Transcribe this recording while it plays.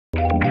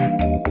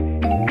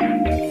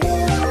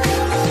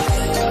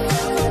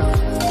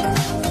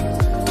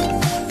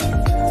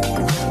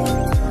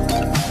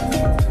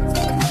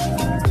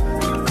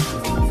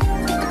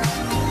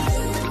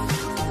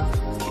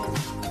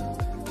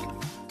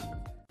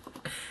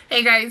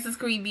Hey guys, it's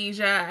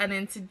Queendija, and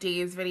in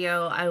today's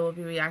video, I will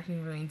be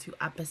reacting to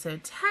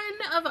episode 10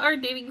 of our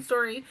dating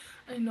story.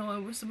 I know I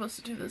was supposed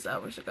to do this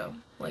hours ago.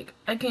 Like,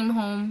 I came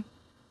home,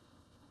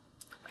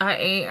 I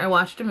ate, I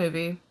watched a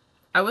movie.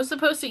 I was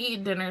supposed to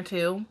eat dinner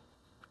too,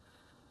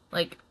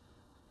 like,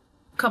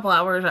 a couple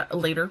hours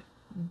later.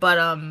 But,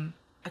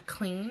 I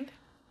cleaned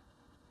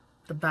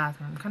the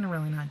bathroom, kind of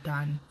really not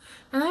done.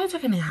 And then I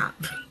took a nap.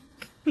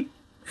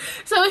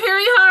 So here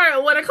we are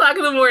at 1 o'clock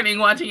in the morning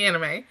watching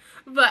anime.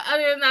 But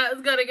other than that,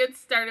 let's go to get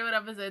started with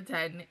episode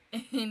 10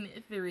 in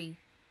 3,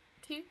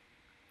 2,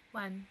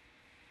 1,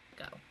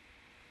 go.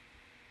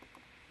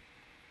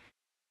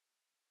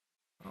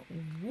 Oh,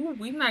 ooh,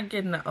 we're not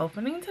getting the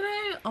opening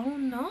today? Oh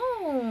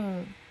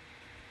no.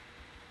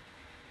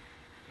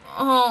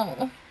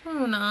 Oh,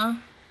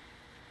 Luna.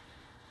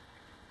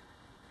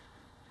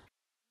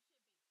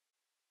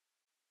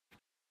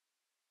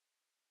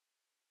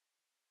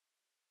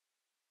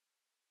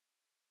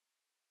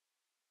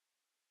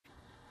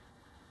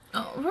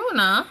 Oh,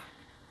 Runa.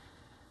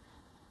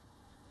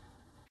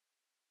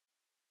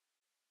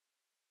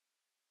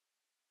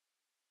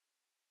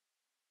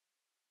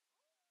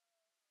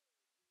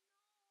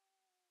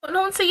 I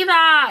don't see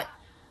that.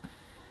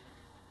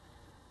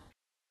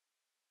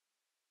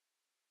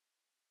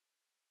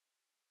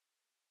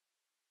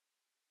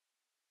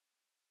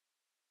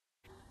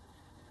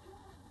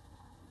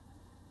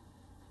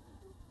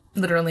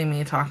 Literally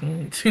me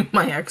talking to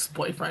my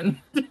ex-boyfriend.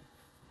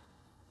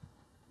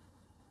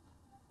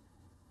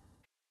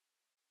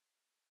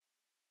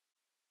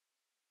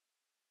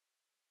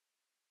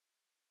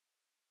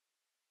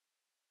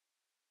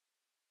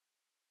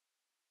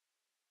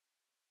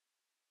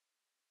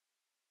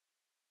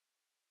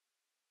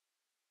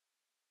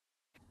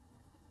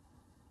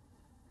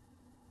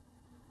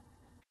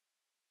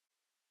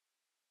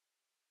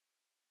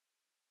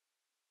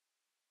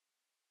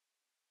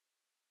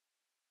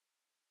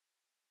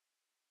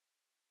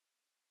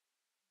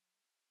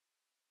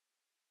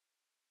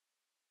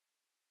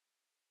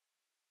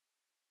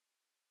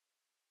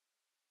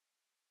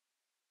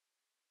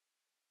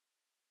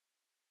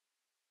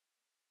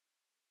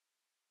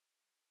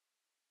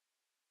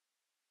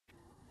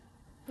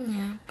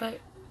 Yeah,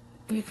 but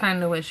you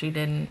kind of wish you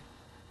didn't.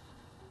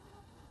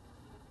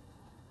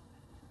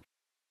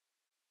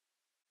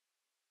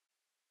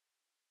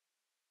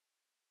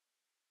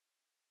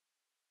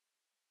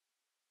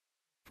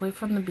 Wait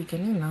from the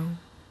beginning, though.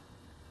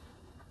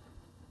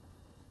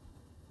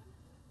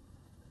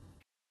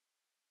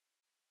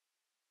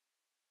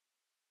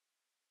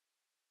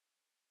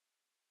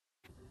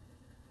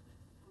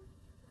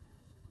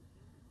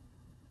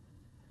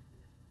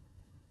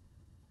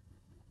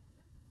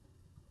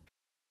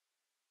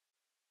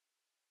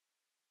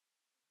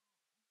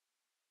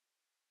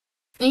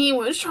 He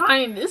was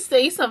trying to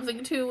say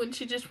something too, and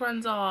she just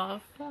runs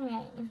off.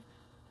 Oh.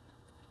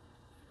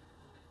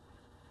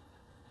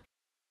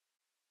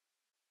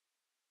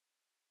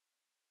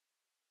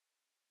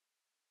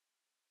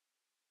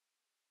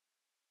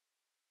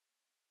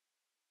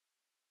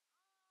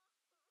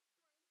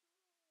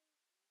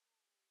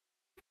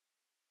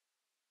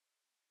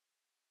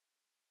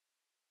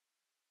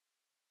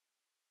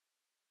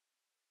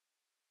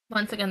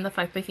 Once again, the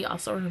fact that he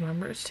also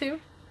remembers too.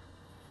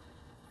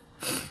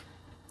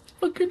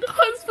 Fucking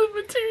husband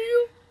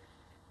material.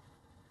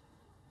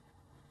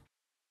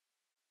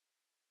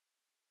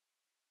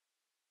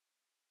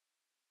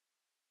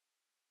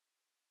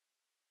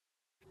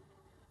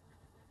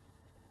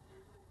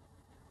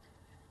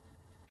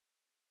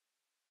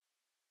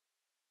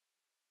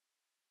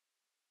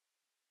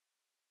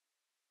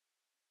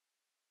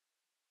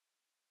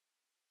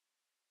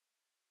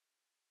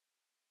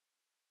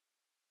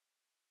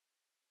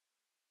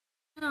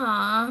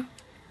 Aww.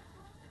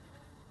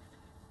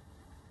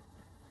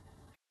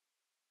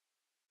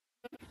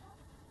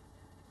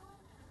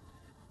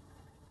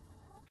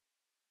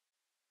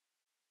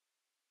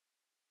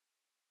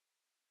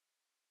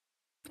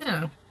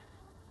 Yeah.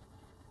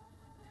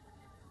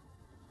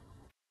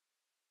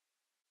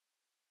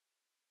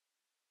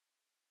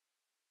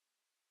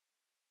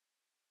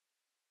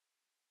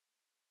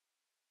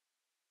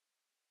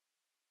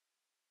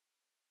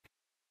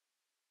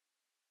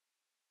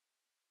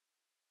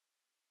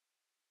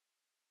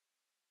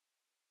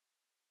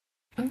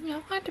 You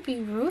don't have to be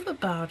rude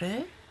about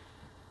it.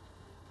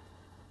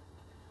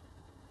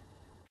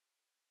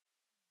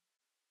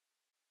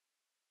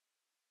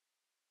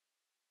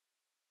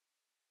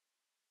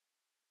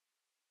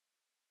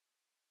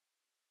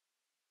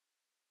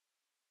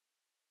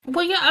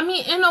 Well, yeah, I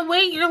mean, in a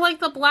way, you're like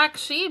the black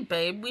sheep,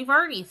 babe. We've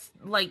already,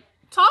 like,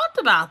 talked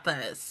about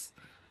this.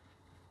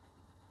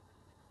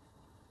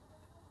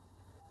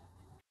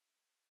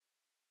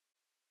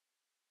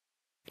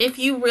 If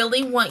you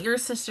really want your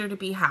sister to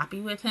be happy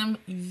with him,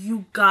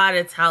 you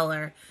gotta tell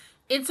her.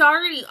 It's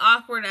already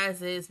awkward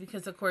as is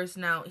because, of course,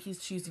 now he's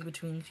choosing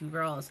between two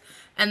girls.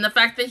 And the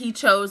fact that he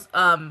chose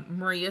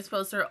Maria's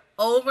poster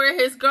over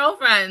his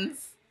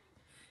girlfriend's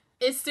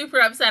is super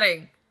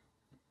upsetting.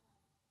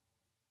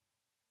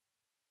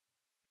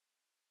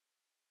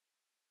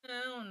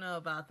 I don't know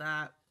about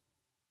that.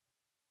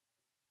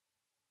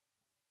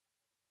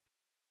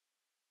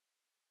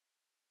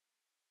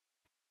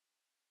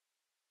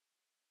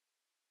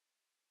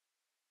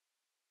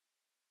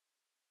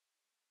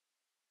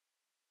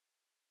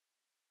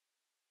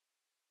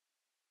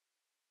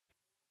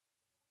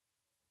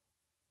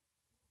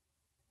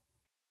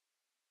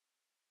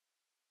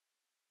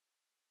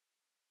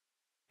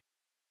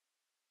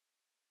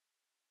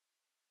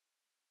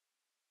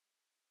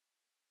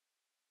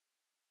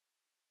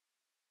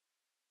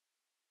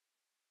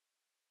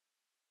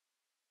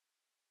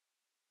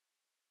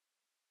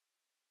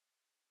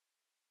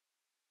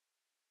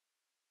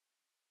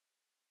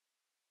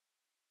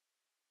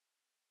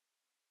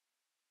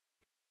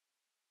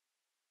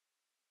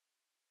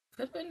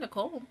 Could have been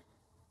Nicole.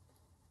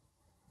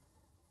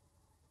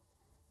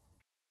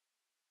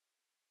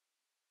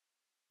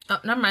 Oh,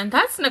 never mind.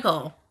 That's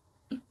Nicole.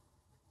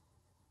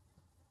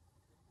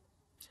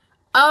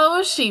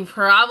 Oh, she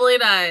probably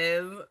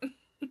does.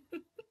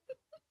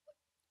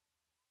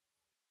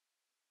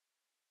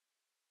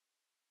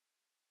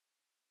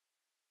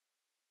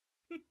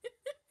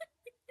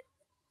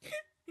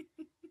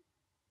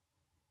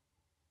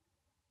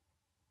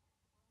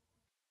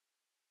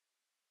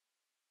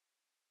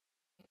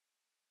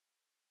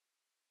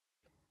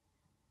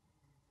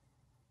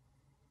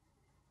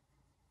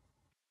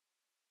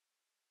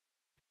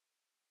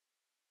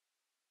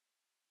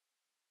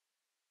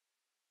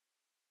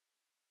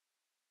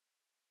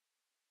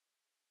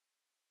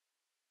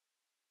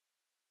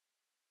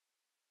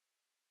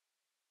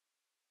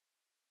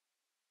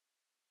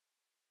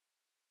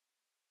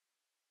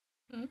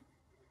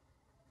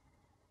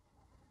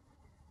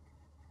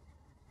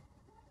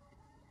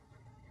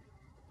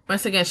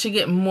 Once again, she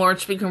get more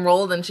speaking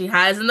role than she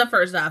has in the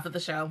first half of the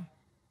show.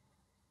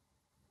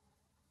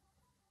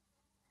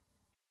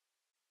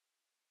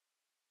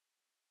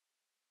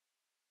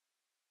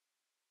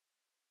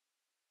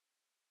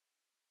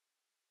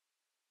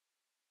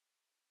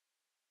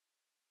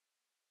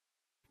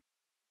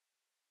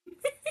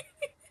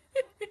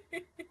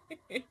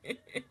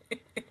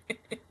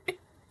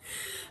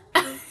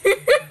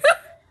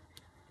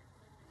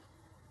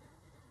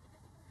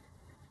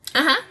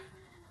 Uh-huh.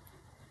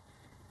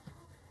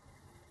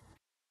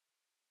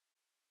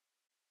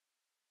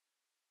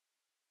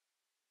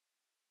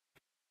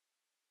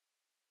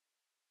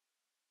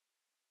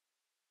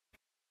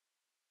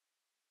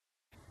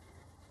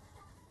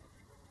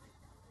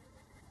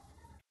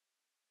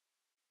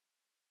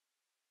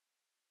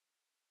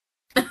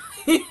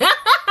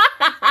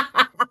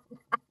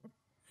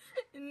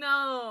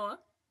 No.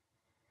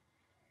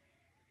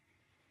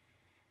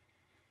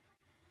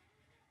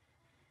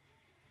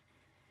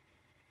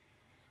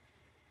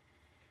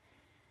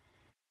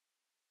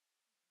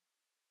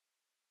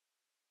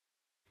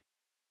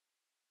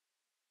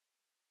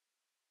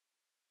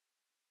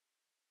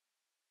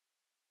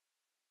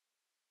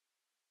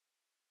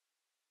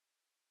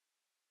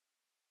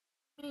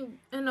 I mean,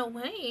 in a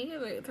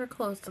way, they're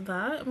close to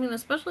that. I mean,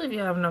 especially if you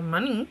have enough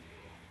money.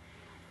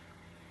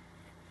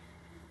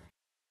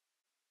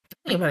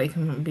 Anybody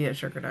can be a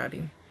sugar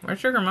daddy or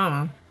sugar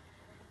mama.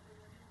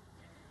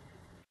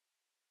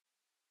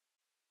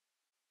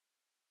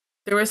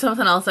 There was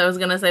something else I was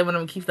gonna say, but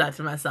I'm gonna keep that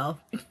to myself.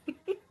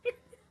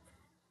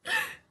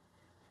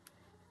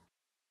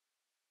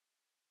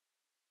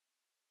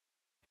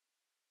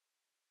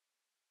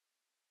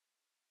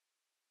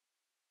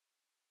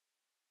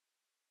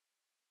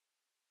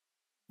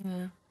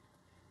 Yeah.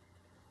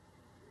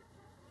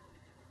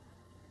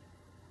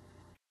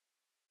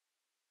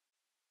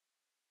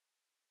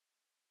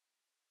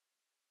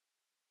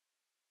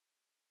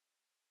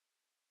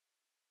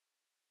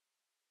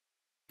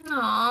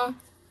 Aw.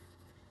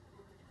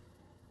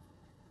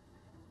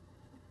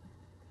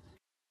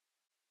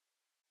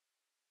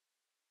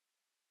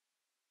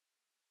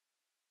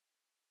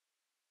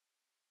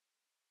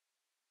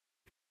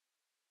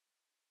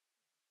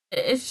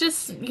 It's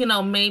just,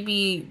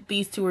 maybe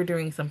these two are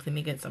doing something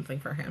to get something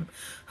for him.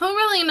 Who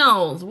really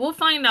knows? We'll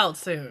find out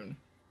soon.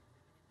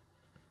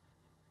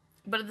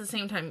 But at the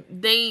same time,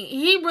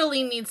 he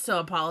really needs to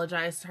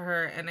apologize to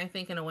her, and I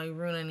think in a way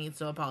Runa needs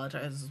to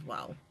apologize as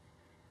well.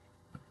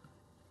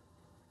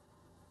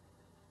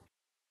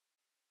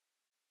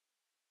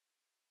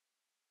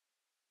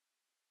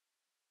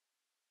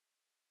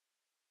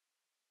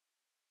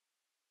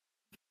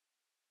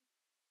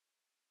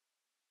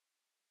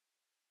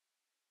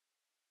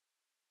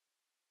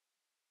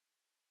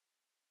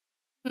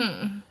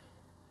 Hmm.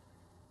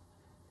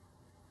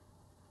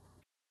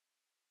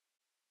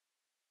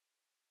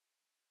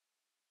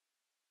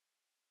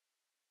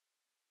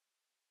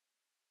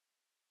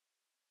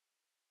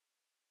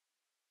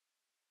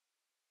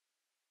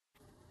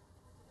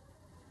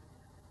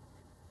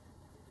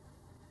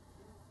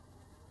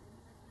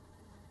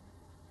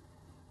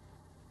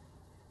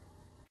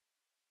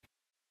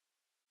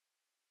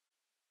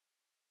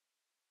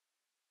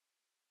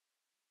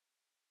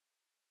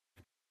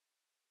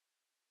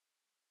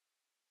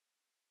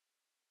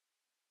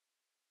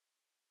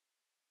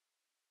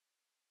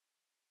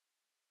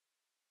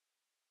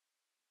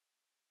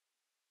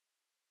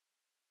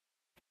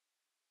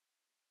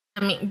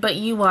 I mean, but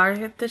you are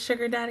the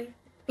sugar daddy.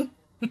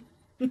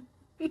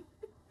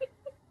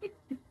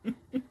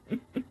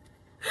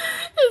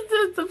 It's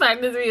just the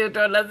fact that Rio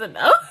doesn't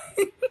know.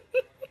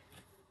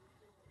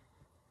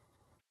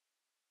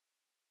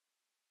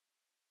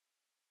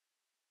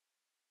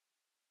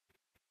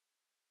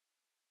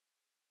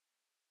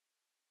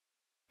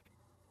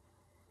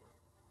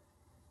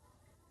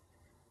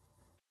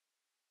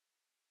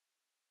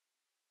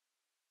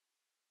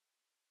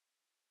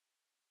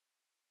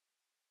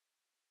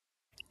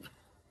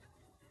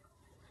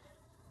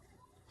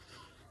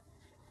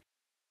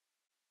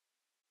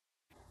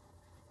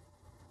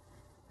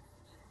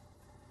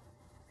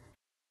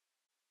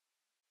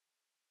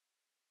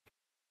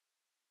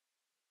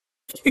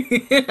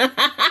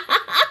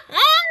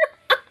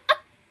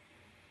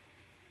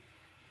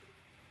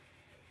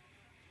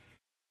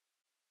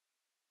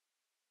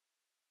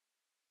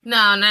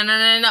 No, no, no,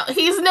 no, no.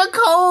 He's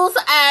Nicole's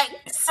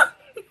ex.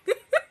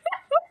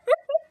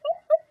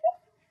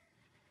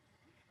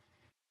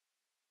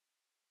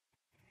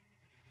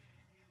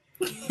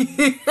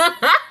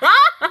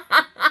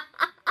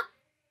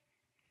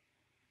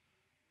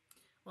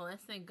 Well,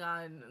 let's thank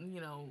God,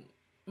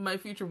 my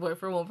future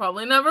boyfriend will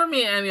probably never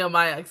meet any of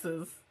my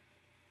exes.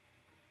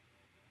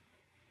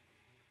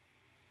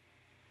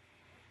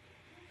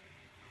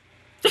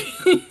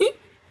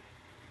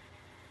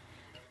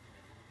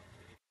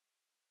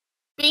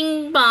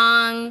 Bing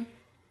bong.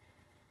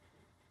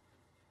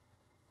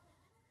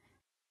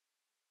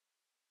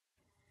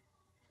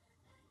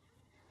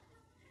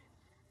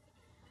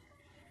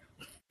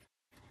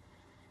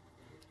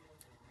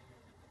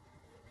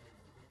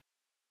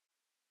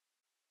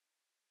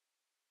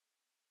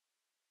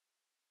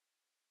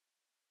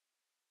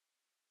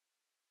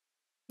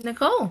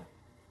 Nicole.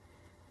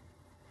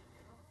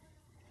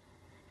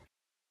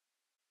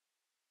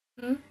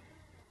 Hmm?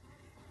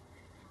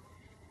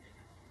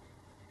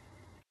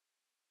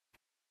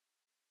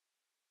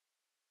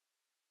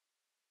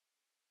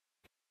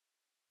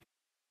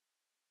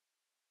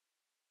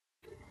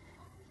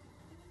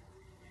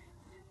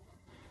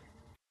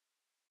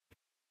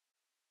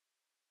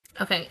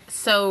 Okay,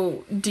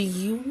 so do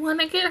you want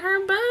to get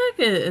her back?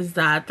 Is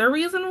that the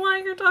reason why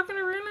you're talking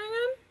to Runa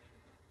again?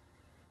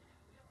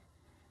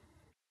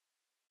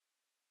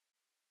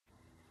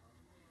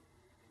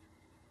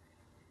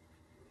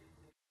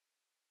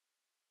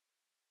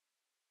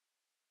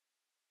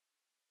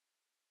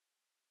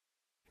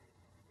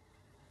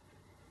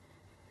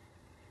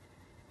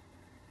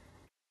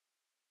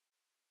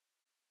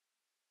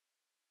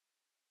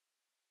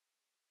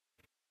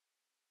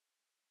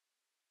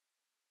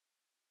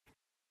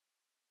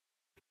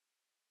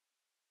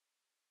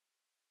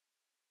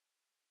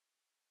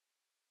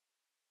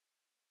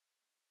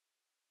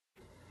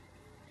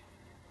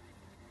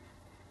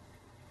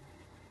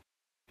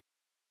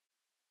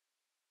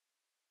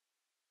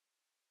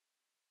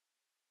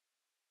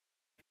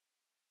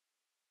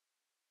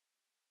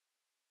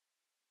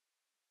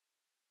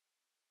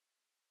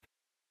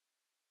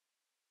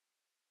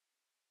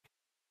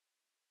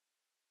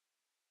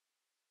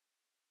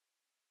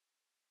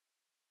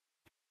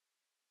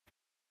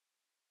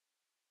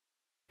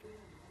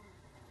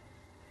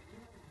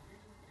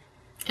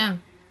 Yeah.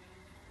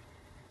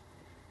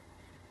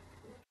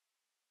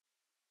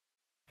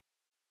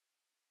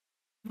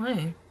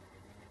 Why?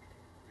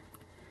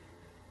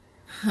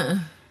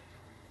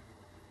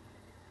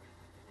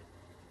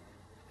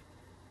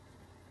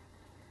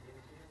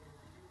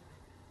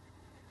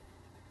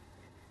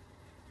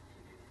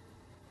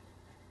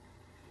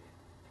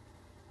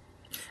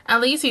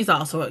 At least he's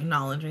also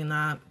acknowledging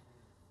that.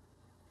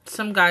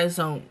 Some guys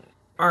don't,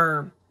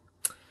 or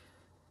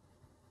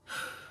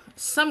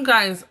some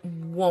guys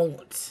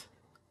won't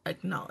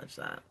acknowledge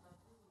that.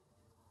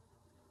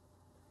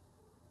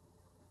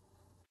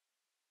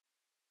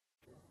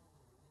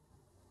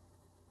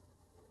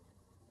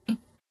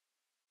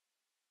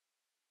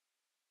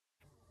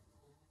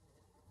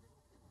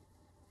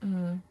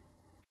 Mm.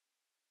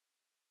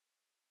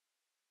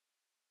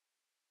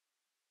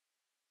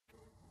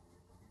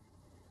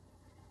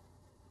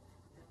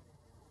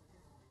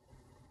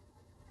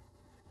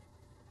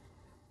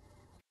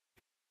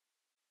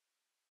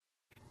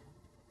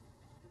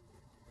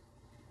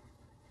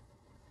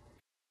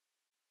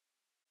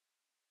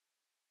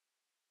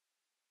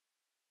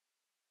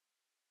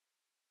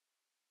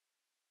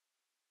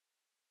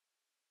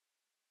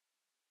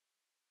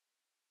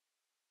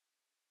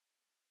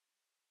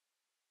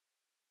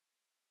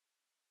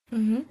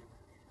 Mm-hmm.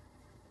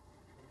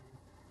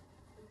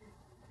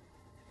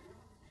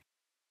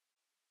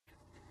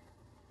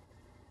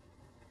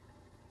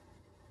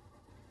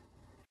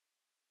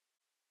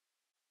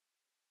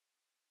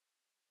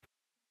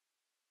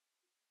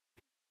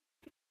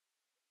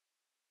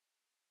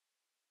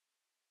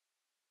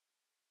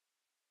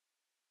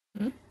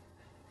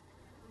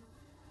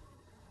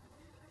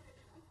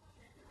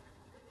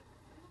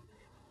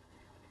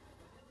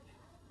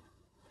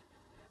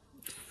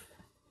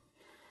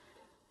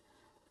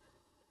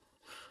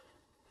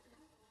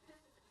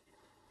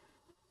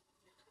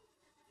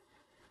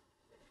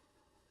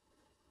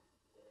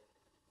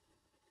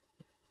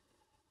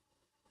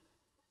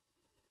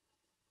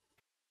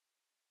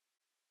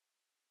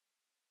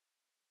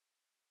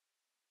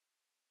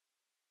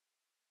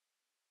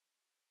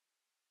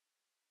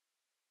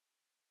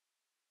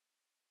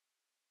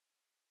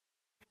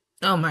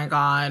 Oh my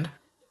God.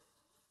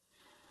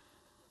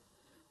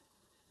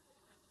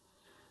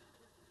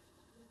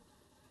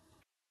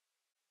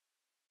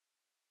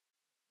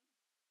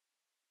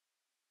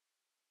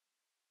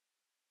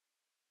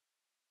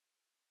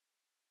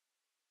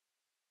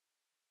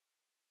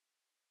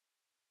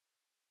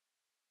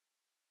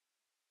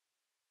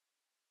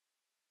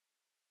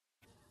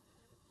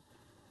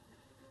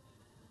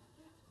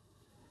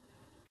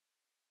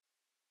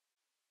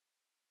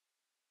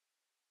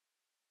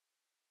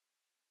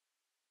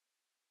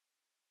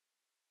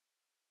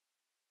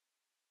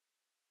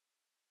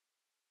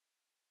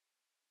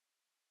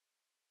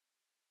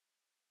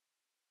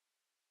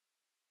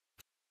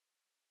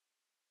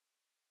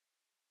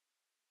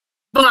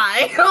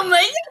 Bye. Oh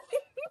my God.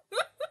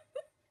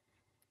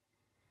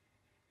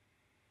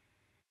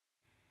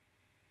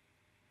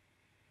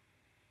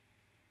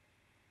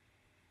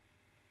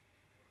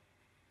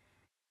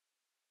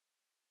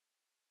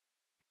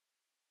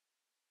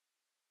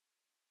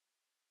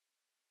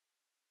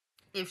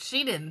 If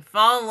she didn't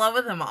fall in love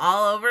with him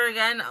all over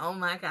again, oh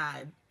my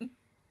God.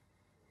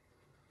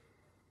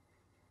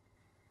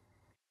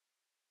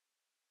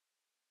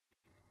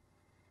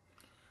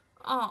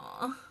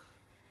 Aw.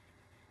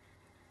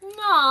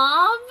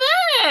 Aw,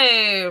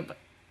 babe.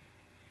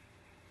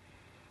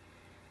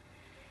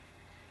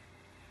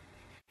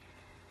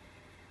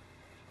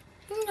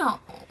 No.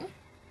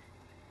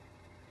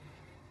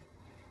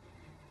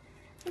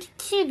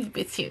 Cutie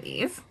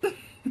patooties.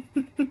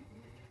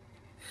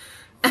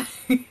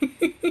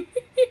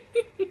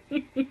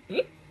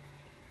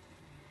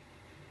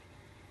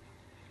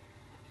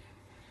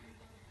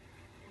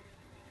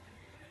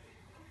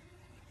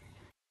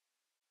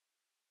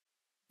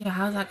 Yeah,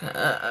 how's that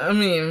gonna, I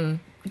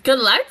mean, good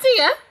luck to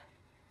you.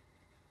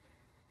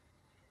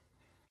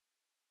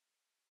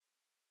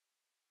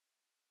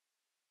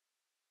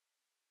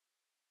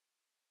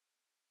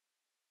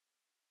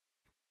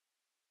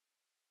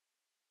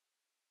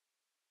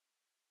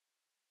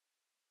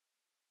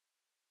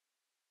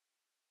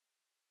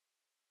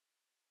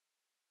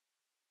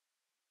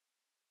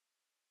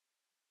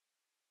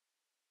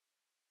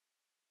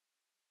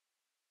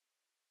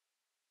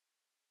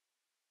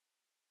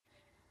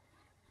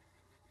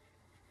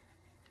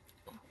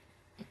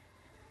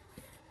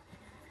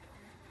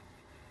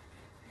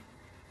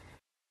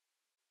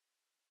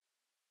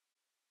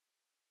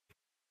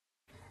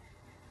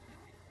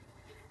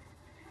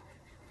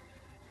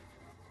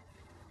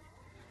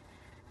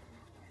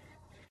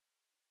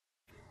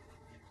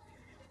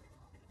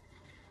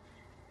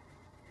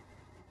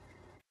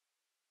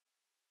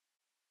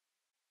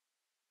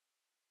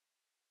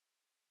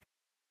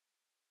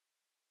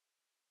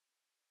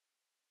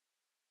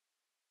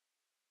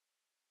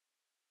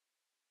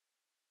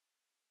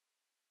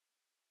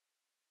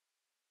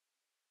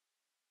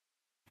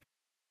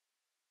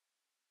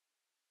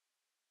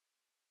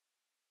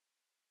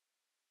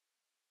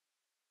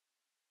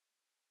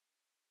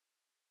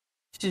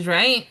 She's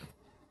right.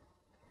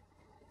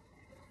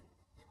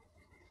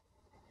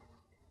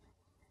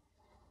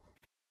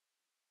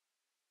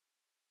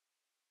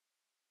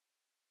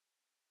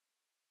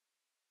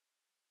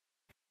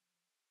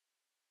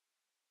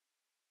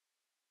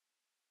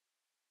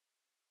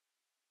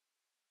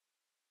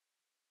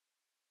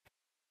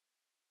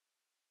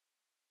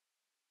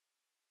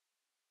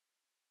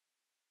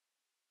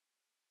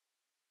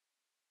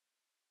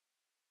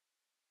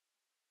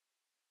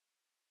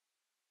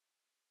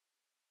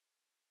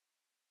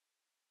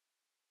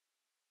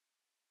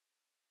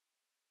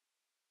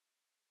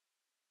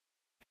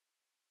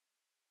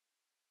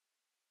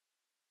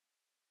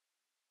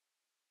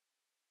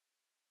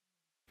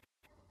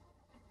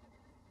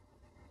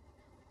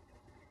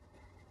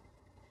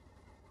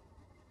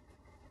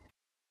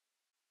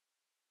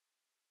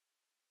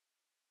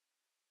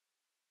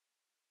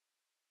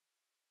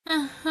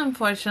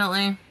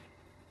 Unfortunately.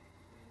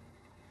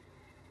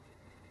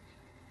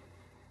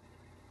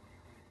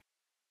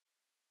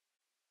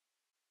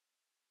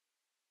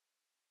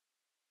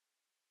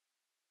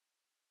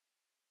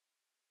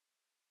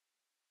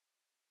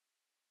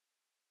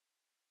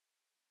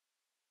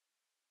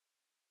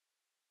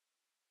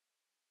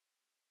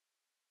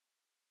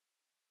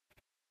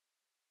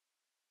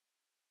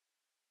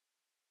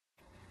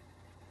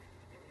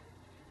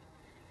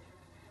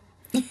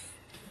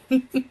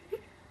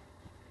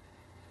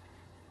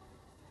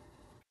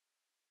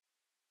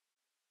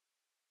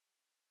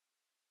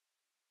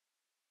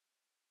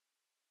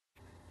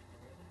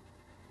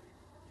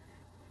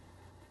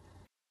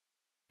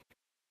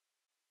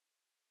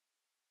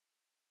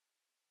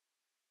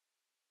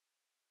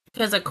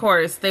 Because, of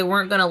course, they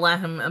weren't going to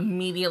let him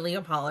immediately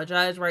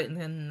apologize right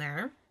then and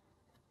there.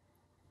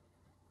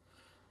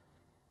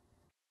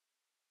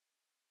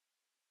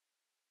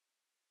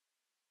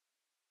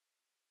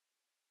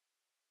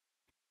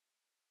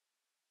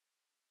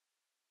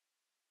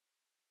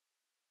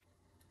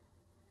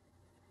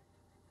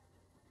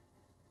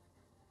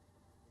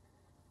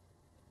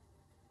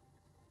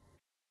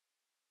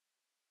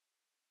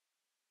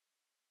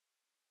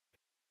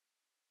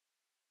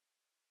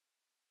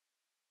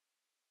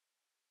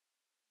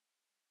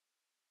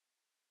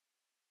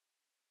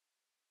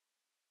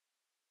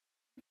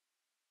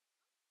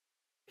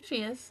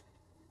 She is.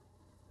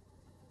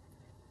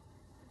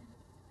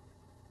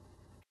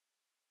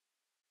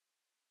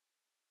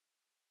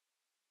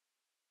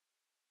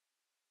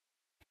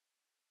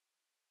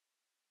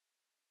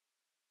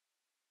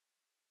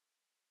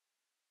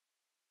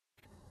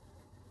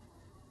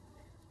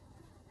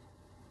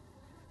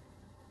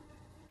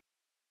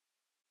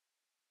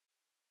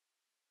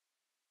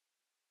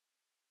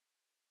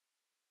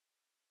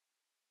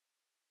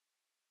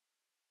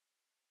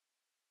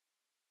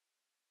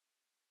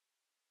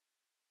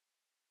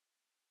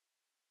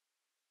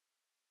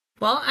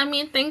 Well, I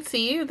mean, thanks to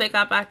you, they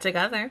got back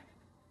together.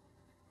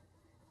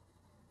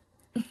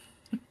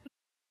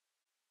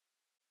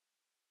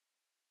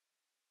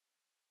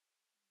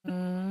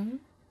 Mm.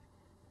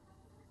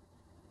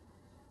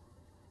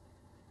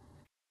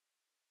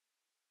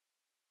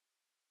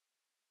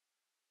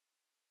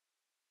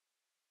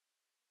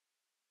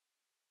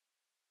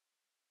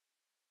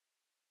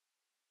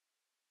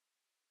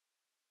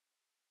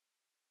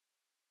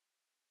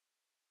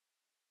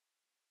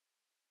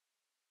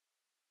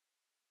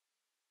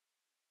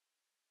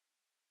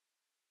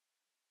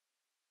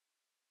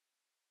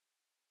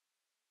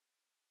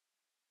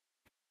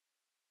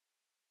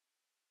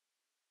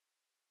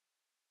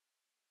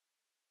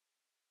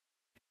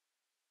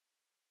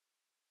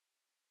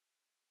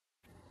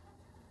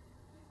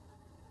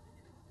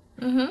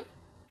 Mm-hmm.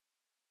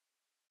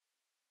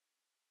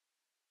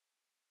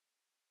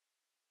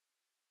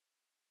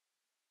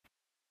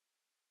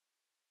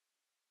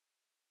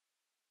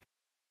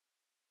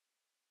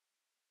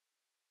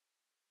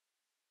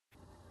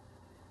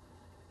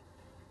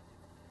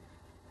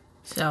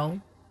 So,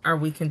 are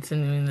we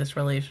continuing this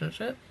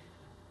relationship?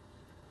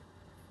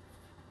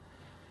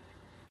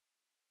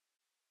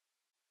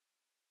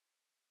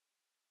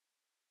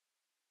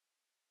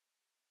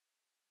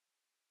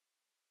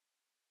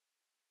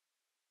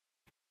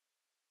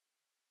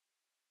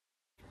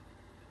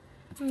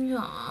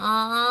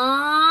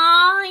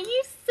 Aww,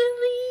 you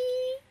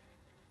silly.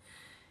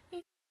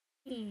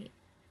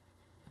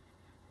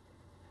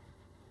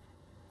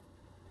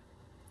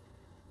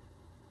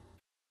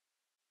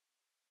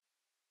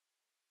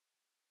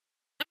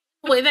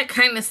 The way that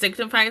kind of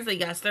signifies that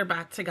yes, they're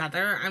back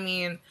together. I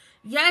mean,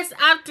 yes,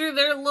 after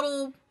their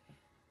little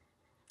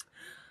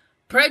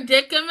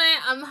predicament,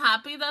 I'm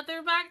happy that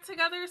they're back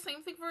together.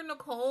 Same thing for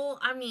Nicole.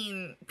 I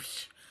mean,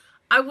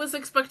 I was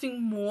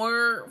expecting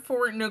more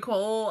for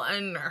Nicole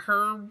and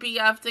her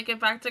BF to get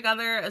back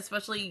together,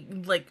 especially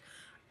like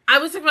I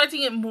was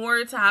expecting it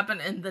more to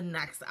happen in the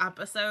next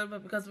episode,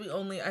 but because we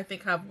only I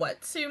think have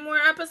what 2 more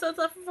episodes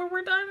left before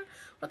we're done.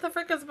 What the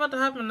frick is about to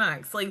happen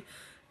next? Like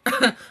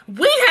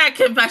we had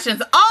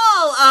confessions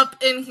all up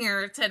in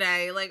here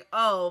today. Like,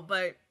 oh,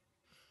 but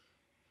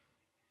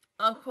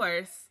of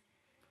course,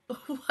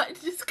 what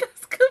just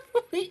goes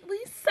completely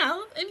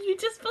south and you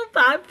just feel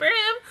bad for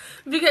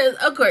him? Because,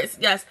 of course,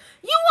 yes,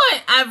 you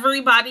want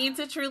everybody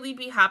to truly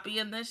be happy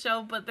in this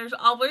show, but there's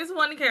always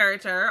one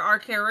character, or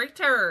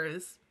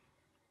characters,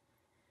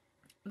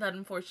 that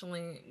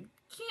unfortunately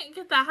can't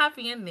get that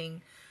happy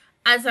ending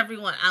as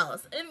everyone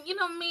else. And, you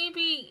know,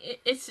 maybe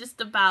it's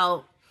just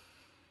about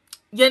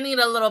you need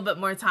a little bit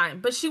more time.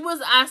 But she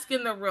was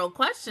asking the real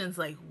questions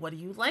like, what do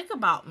you like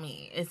about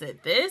me? Is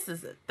it this?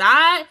 Is it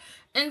that?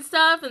 And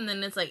stuff. And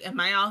then it's like, am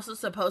I also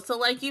supposed to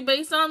like you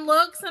based on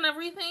looks and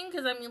everything?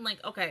 Because I mean,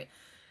 like, okay,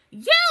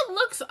 yeah,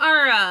 looks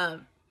are, I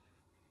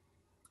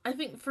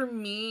think for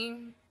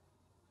me,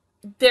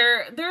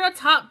 they're a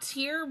top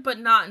tier, but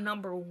not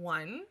number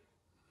one.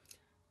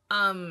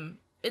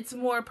 It's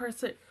more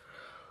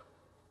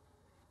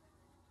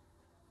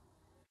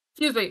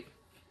excuse me.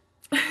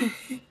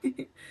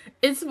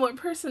 It's more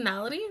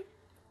personality.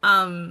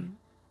 Um,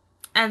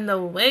 and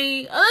the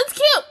way, oh, that's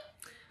cute.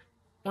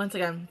 Once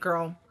again,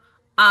 girl.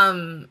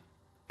 Um,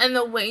 and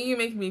the way you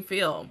make me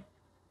feel.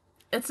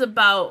 It's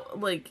about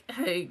like,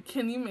 hey,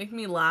 can you make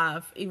me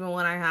laugh even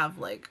when I have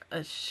like a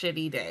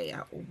shitty day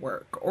at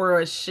work or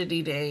a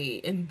shitty day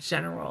in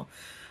general?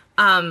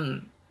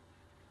 Um,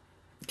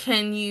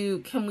 can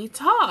we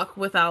talk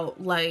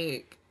without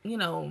like, you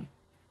know,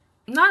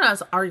 not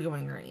us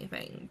arguing or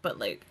anything, but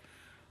like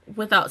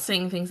without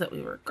saying things that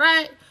we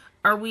regret?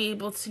 Are we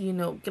able to, you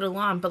know, get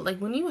along? But like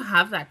when you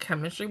have that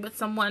chemistry with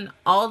someone,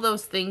 all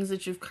those things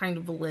that you've kind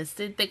of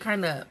listed, they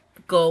kind of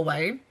go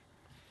away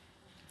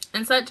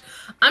and such.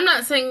 I'm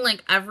not saying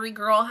like every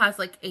girl has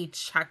like a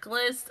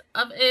checklist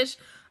of ish.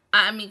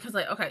 I mean, because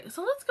like, okay,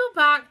 so let's go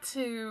back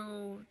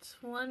to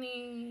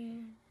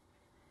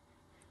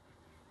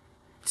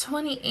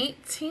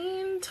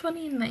 2018,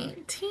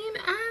 2019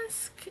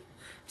 esque.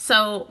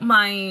 So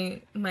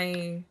my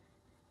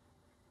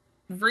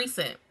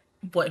recent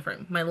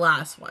boyfriend, my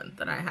last one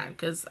that I had,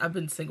 because I've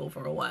been single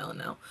for a while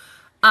now.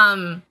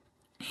 Um,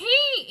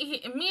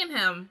 me and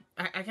him,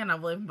 I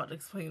cannot believe I'm about to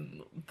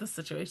explain the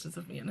situations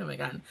of me and him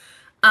again.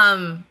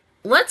 Um,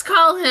 let's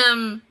call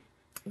him,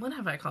 what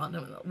have I called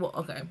him? Well,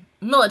 okay,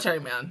 military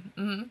man,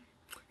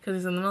 because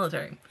he's in the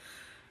military.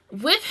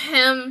 With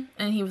him,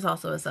 and he was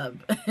also a sub.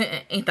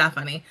 Ain't that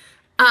funny?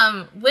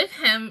 With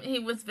him, he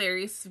was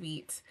very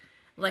sweet.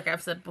 like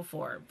I've said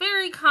before,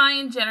 very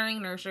kind,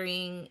 generating,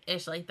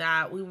 nurturing-ish like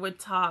that. We would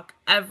talk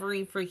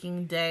every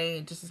freaking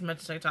day, just as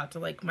much as I talk to,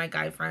 like, my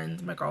guy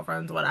friends, my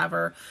girlfriends,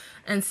 whatever,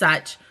 and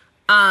such.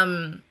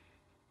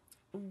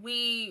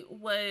 We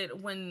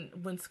would, when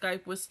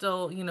Skype was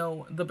still, you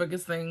know, the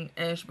biggest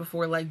thing-ish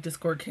before, like,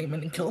 Discord came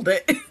in and killed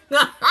it.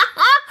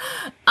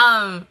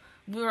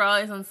 We were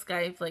always on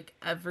Skype, like,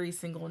 every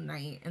single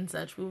night and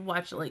such. We would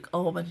watch, like,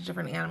 a whole bunch of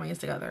different animes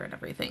together and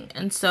everything.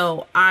 And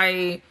so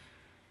I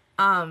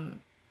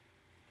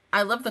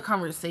love the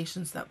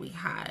conversations that we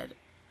had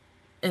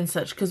and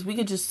such, because we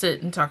could just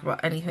sit and talk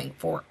about anything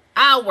for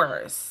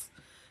hours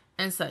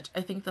and such.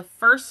 I think the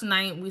first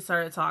night we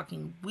started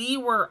talking, we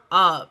were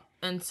up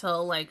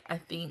until, like, I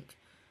think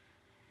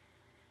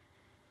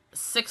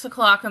 6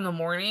 o'clock in the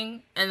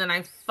morning, and then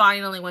I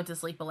finally went to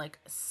sleep at, like,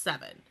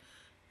 7.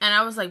 And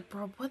I was like,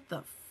 bro, what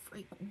the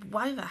freak?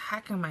 Why the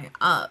heck am I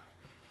up?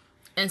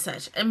 And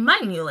such. And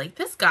mind you, like,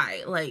 this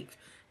guy, like,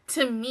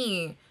 to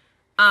me,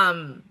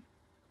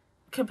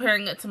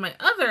 comparing it to my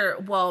other,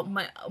 well,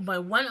 my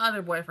one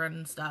other boyfriend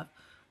and stuff,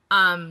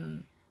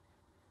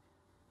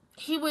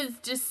 he was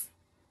just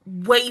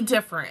way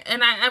different.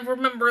 And I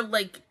remember,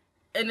 like,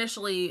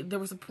 initially there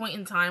was a point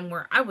in time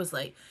where I was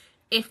like,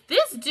 if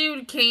this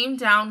dude came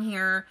down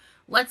here,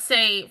 let's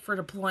say for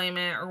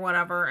deployment or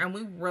whatever, and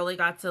we really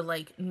got to,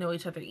 like, know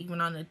each other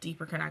even on a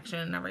deeper connection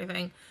and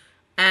everything,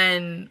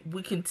 and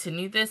we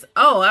continued this,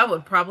 oh, I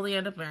would probably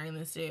end up marrying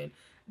this dude.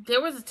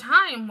 There was a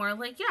time where,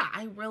 like, yeah,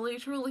 I really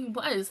truly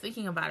was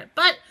thinking about it,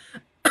 but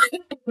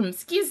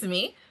excuse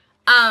me,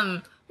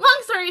 long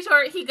story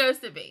short, he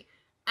ghosted me.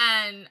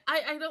 And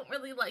I don't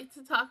really like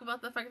to talk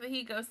about the fact that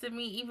he ghosted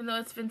me, even though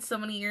it's been so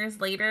many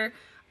years later.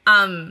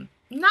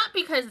 Not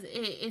because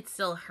it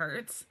still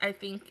hurts. I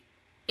think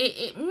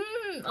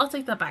I'll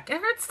take that back. It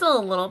hurts still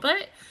a little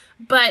bit,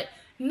 but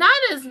not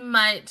as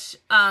much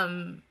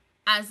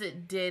as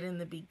it did in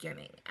the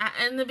beginning.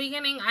 In the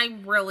beginning, I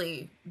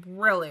really,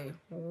 really,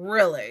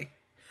 really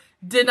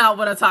did not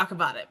want to talk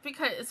about it,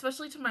 because,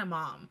 especially to my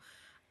mom,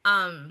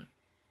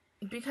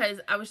 because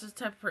I was just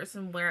the type of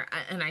person where,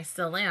 and I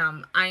still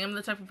am, I am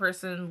the type of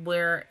person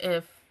where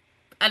if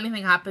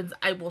anything happens,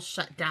 I will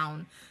shut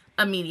down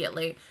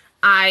immediately.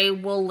 I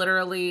will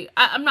literally,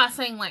 I'm not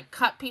saying, like,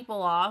 cut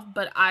people off,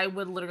 but I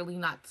would literally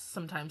not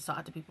sometimes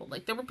talk to people.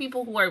 Like, there were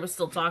people who I was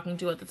still talking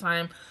to at the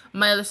time,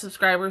 my other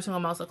subscribers who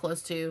I'm also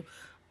close to,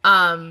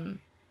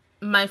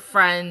 my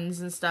friends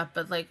and stuff,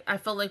 but, like, I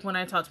feel like when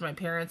I talk to my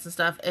parents and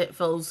stuff, it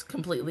feels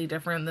completely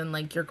different than,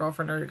 like, your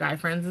girlfriend or your guy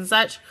friends and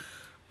such.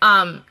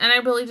 And I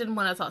really didn't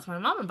want to talk to my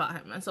mom about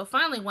him. And so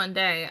finally one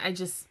day I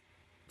just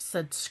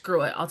said,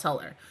 screw it, I'll tell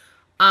her.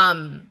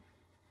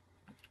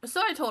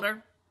 So I told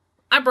her.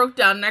 I broke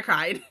down and I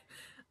cried.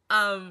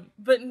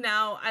 But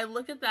now I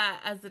look at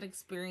that as an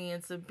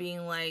experience of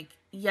being like,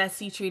 yes,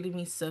 he treated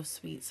me so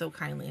sweet, so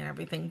kindly and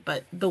everything,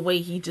 but the way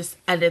he just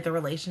ended the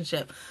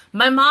relationship.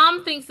 My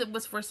mom thinks it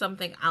was for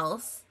something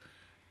else.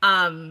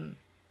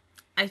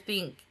 I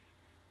think,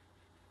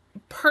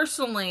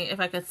 personally, if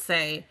I could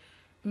say,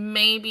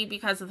 maybe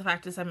because of the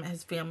fact that I met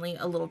his family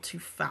a little too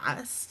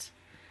fast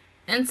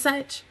and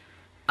such.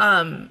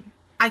 I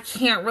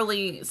can't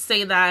really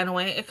say that in a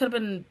way. It could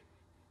have been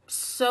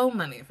so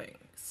many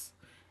things.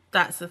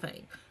 That's the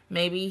thing.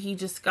 Maybe he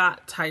just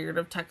got tired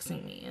of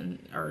texting me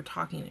or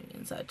talking to me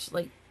and such.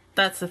 Like,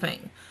 that's the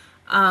thing.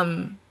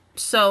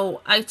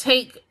 So I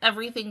take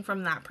everything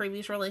from that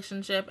previous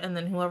relationship, and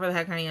then whoever the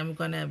heck I am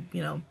gonna,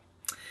 you know,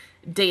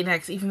 date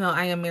next, even though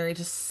I am married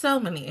to so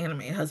many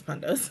anime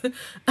husbandos.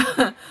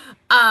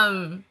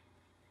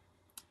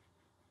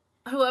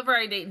 Whoever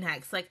I date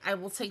next, like, I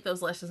will take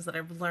those lessons that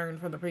I've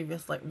learned from the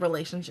previous, like,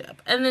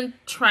 relationship and then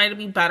try to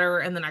be better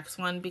in the next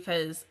one,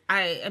 because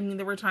I mean,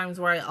 there were times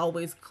where I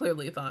always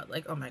clearly thought,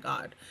 like, oh my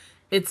god,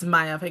 it's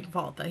my effing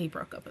fault that he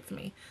broke up with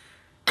me.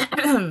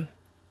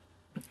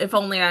 If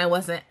only I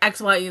wasn't X,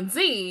 Y, and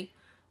Z,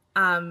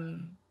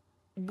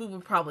 we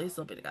would probably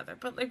still be together.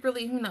 But, like,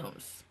 really, who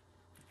knows?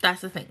 That's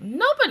the thing.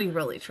 Nobody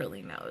really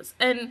truly knows.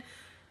 And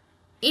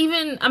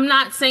even, I'm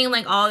not saying,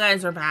 like, all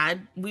guys are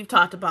bad. We've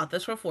talked about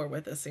this before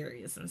with this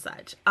series and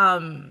such.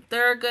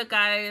 There are good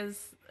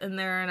guys and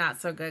there are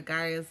not so good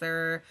guys.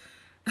 There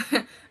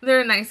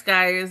are nice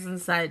guys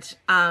and such.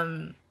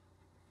 But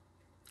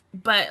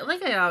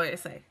like I always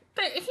say,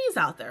 he's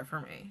out there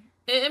for me.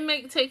 It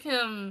may take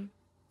him,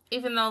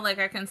 even though, like,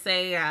 I can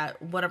say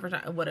at whatever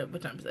time, what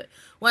time is it?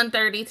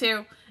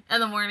 1:32 in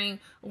the morning,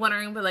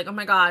 wondering, but, like, oh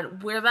my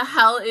god, where the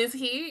hell is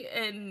he?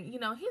 And, you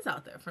know, he's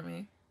out there for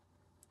me.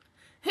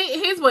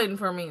 He's waiting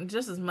for me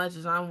just as much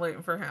as I'm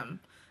waiting for him.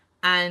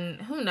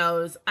 And who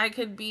knows, I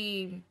could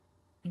be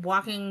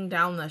walking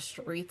down the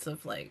streets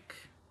of, like,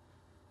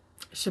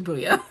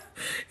 Shibuya.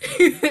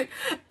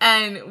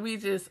 And we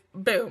just,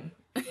 boom,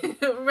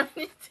 run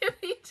into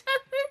each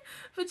other.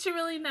 But you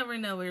really never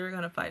know where you're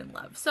going to find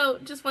love. So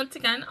just once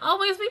again,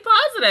 always be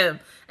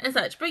positive and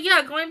such. But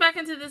yeah, going back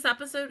into this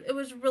episode, it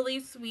was really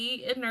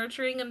sweet and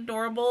nurturing and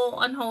adorable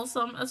and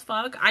wholesome as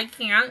fuck. I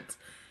can't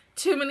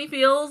too many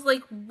feels,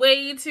 like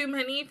way too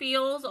many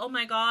feels. Oh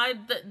my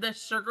god, the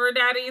sugar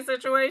daddy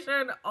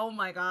situation. Oh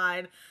my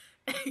god.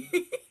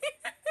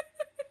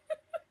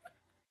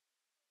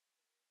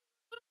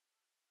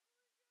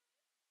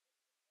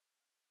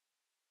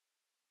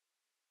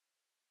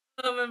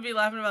 I'm gonna be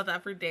laughing about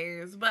that for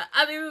days. But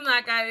other than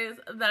that, guys,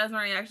 that is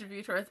my reaction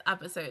view towards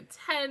episode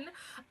 10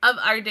 of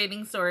our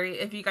dating story.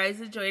 If you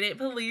guys enjoyed it,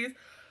 please,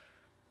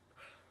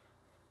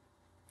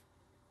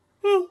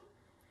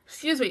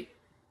 excuse me,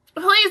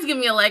 please give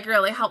me a like. It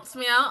really helps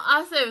me out.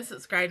 Also,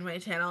 subscribe to my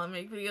channel and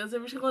make videos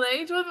every single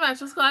day. Join the Match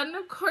Squad. And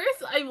of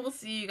course, I will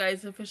see you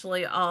guys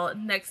officially all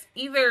next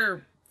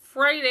either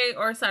Friday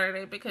or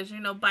Saturday, because, you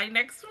know, by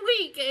next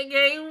week,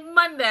 aka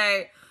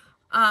Monday,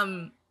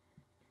 I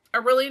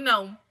really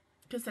know,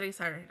 because today's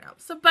Saturday now.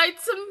 So by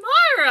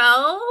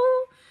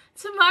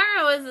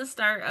tomorrow is the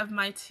start of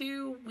my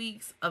 2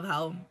 weeks of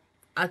hell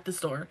at the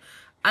store.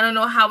 I don't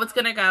know how it's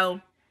gonna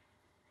go.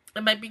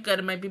 It might be good,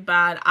 it might be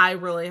bad. I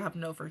really have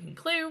no freaking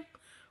clue,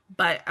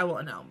 but I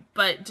won't know.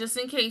 But just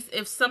in case,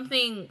 if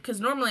something, because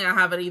normally I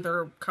have it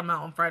either come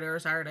out on Friday or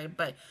Saturday,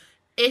 but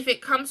if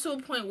it comes to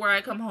a point where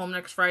I come home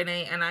next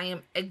Friday and I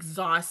am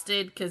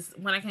exhausted, because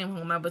when I came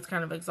home I was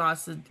kind of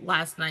exhausted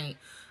last night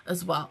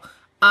as well.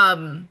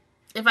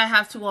 If I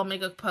have to, I'll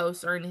make a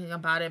post or anything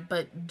about it.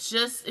 But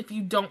just if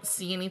you don't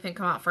see anything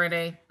come out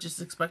Friday, just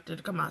expect it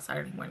to come out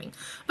Saturday morning.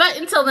 But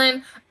until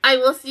then, I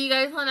will see you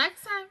guys all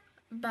next time.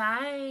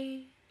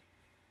 Bye.